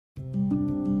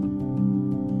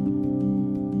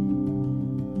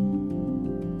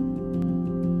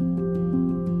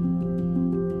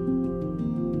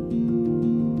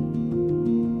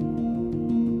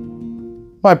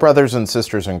My brothers and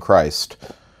sisters in Christ,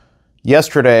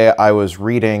 yesterday I was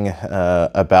reading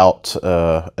about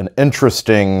an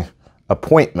interesting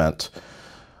appointment,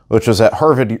 which was at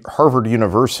Harvard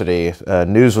University.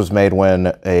 News was made when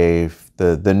the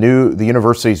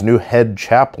university's new head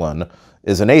chaplain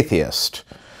is an atheist,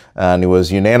 and he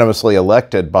was unanimously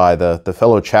elected by the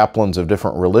fellow chaplains of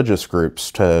different religious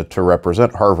groups to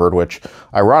represent Harvard, which,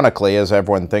 ironically, as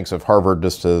everyone thinks of Harvard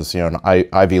just as an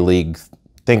Ivy League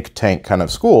think tank kind of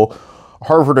school,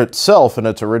 Harvard itself in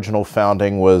its original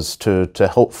founding was to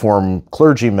help form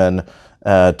clergymen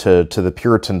to the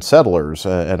Puritan settlers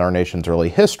in our nation's early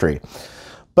history.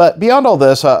 But beyond all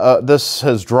this, this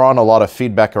has drawn a lot of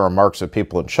feedback and remarks of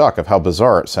people in shock of how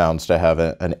bizarre it sounds to have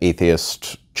an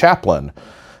atheist chaplain.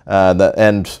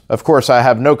 And of course, I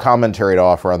have no commentary to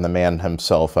offer on the man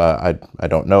himself. I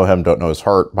don't know him, don't know his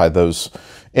heart. By those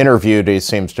interviewed, he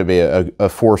seems to be a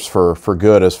force for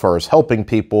good as far as helping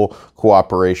people,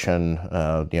 cooperation,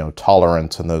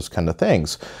 tolerance, and those kind of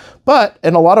things. But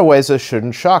in a lot of ways, this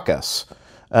shouldn't shock us.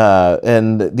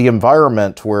 In the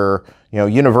environment where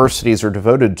universities are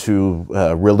devoted to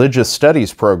religious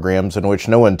studies programs in which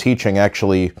no one teaching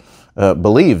actually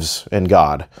believes in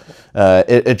God.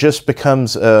 It just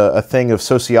becomes a thing of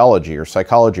sociology or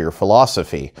psychology or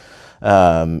philosophy.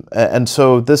 And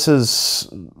so this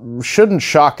shouldn't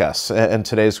shock us in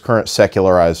today's current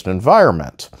secularized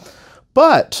environment.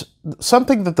 But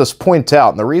something that this points out,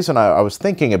 and the reason I was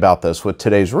thinking about this with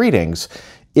today's readings,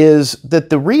 is that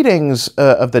the readings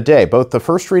of the day, both the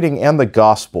first reading and the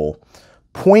gospel,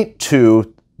 point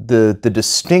to the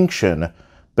distinction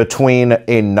between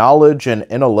a knowledge and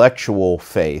intellectual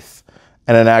faith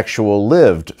and an actual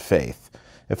lived faith,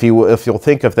 if you'll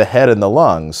think of the head and the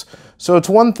lungs. So it's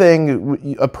one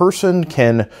thing, a person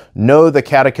can know the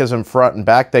catechism front and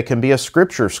back, they can be a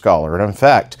scripture scholar. And in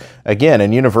fact, again,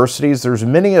 in universities, there's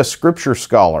many a scripture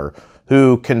scholar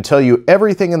who can tell you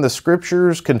everything in the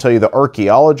scriptures, can tell you the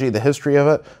archaeology, the history of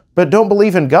it, but don't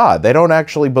believe in God. They don't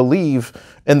actually believe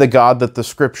in the God that the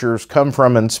scriptures come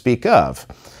from and speak of.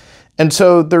 And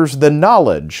so there's the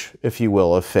knowledge, if you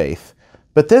will, of faith,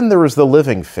 but then there is the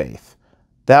living faith.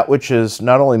 That which is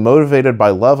not only motivated by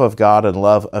love of God and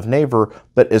love of neighbor,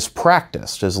 but is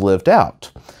practiced, is lived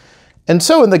out. And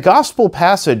so in the gospel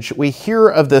passage, we hear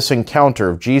of this encounter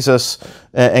of Jesus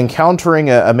encountering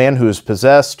a man who is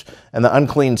possessed, and the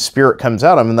unclean spirit comes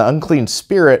out of him. And the unclean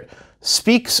spirit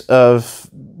speaks of,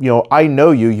 I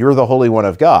know you, you're the Holy One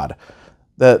of God.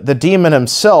 The demon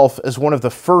himself is one of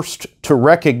the first to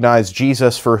recognize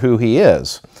Jesus for who he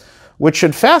is, which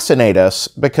should fascinate us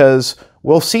because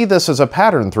we'll see this as a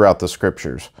pattern throughout the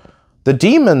scriptures. The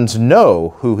demons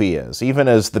know who he is. Even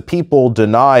as the people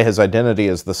deny his identity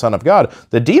as the Son of God,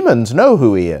 the demons know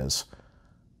who he is,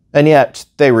 and yet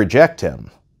they reject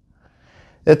him.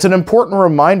 It's an important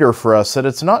reminder for us that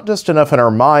it's not just enough in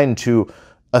our mind to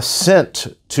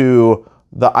assent to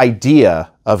the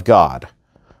idea of God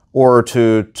or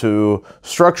to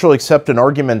structurally accept an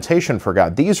argumentation for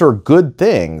God. These are good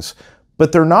things,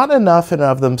 but they're not enough in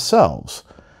of themselves.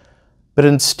 But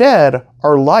instead,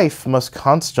 our life must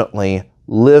constantly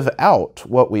live out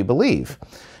what we believe.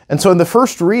 And so in the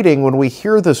first reading, when we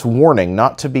hear this warning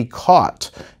not to be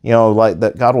caught, like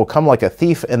that God will come like a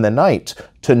thief in the night,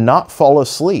 to not fall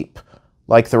asleep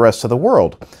like the rest of the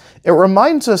world, it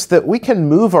reminds us that we can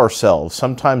move ourselves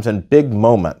sometimes in big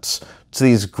moments to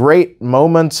these great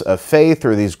moments of faith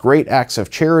or these great acts of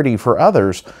charity for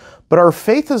others, but our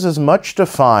faith is as much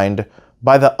defined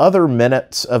by the other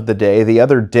minutes of the day, the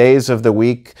other days of the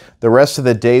week, the rest of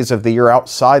the days of the year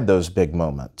outside those big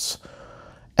moments.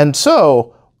 And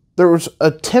so there's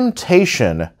a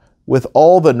temptation with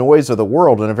all the noise of the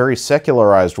world in a very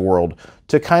secularized world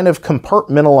to kind of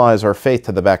compartmentalize our faith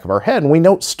to the back of our head. And we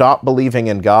don't stop believing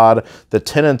in God, the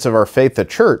tenets of our faith, the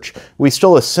church. We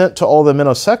still assent to all of them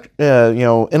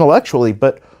intellectually,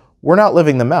 but we're not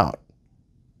living them out.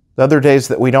 The other days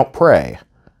that we don't pray,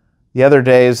 the other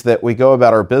days that we go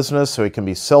about our business so we can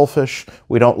be selfish,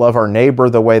 we don't love our neighbor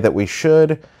the way that we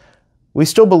should. We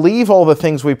still believe all the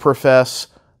things we profess,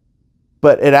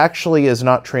 but it actually is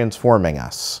not transforming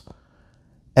us.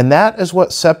 And that is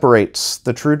what separates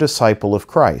the true disciple of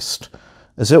Christ,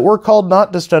 is that we're called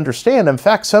not just to understand. In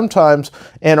fact, sometimes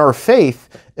in our faith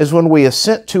is when we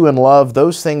assent to and love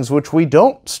those things which we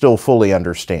don't still fully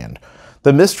understand,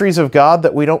 the mysteries of God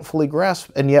that we don't fully grasp,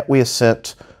 and yet we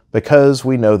assent because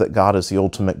we know that God is the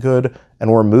ultimate good, and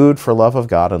we're moved for love of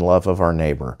God and love of our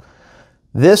neighbor.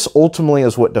 This ultimately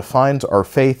is what defines our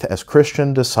faith as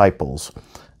Christian disciples.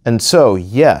 And so,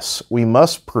 yes, we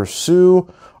must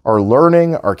pursue our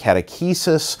learning, our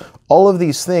catechesis, all of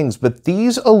these things, but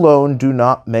these alone do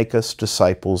not make us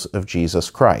disciples of Jesus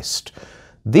Christ.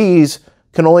 These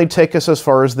can only take us as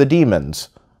far as the demons,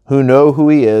 who know who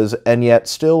he is and yet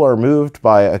still are moved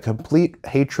by a complete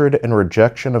hatred and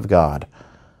rejection of God.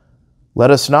 Let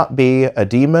us not be a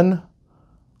demon.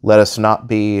 Let us not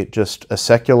be just a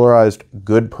secularized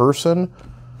good person.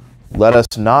 Let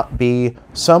us not be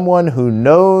someone who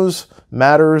knows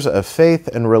matters of faith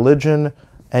and religion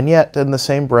and yet in the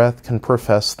same breath can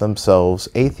profess themselves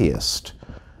atheist.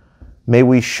 May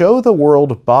we show the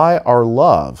world by our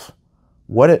love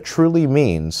what it truly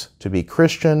means to be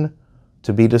Christian,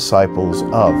 to be disciples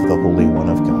of the Holy One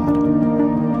of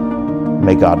God.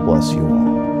 May God bless you all.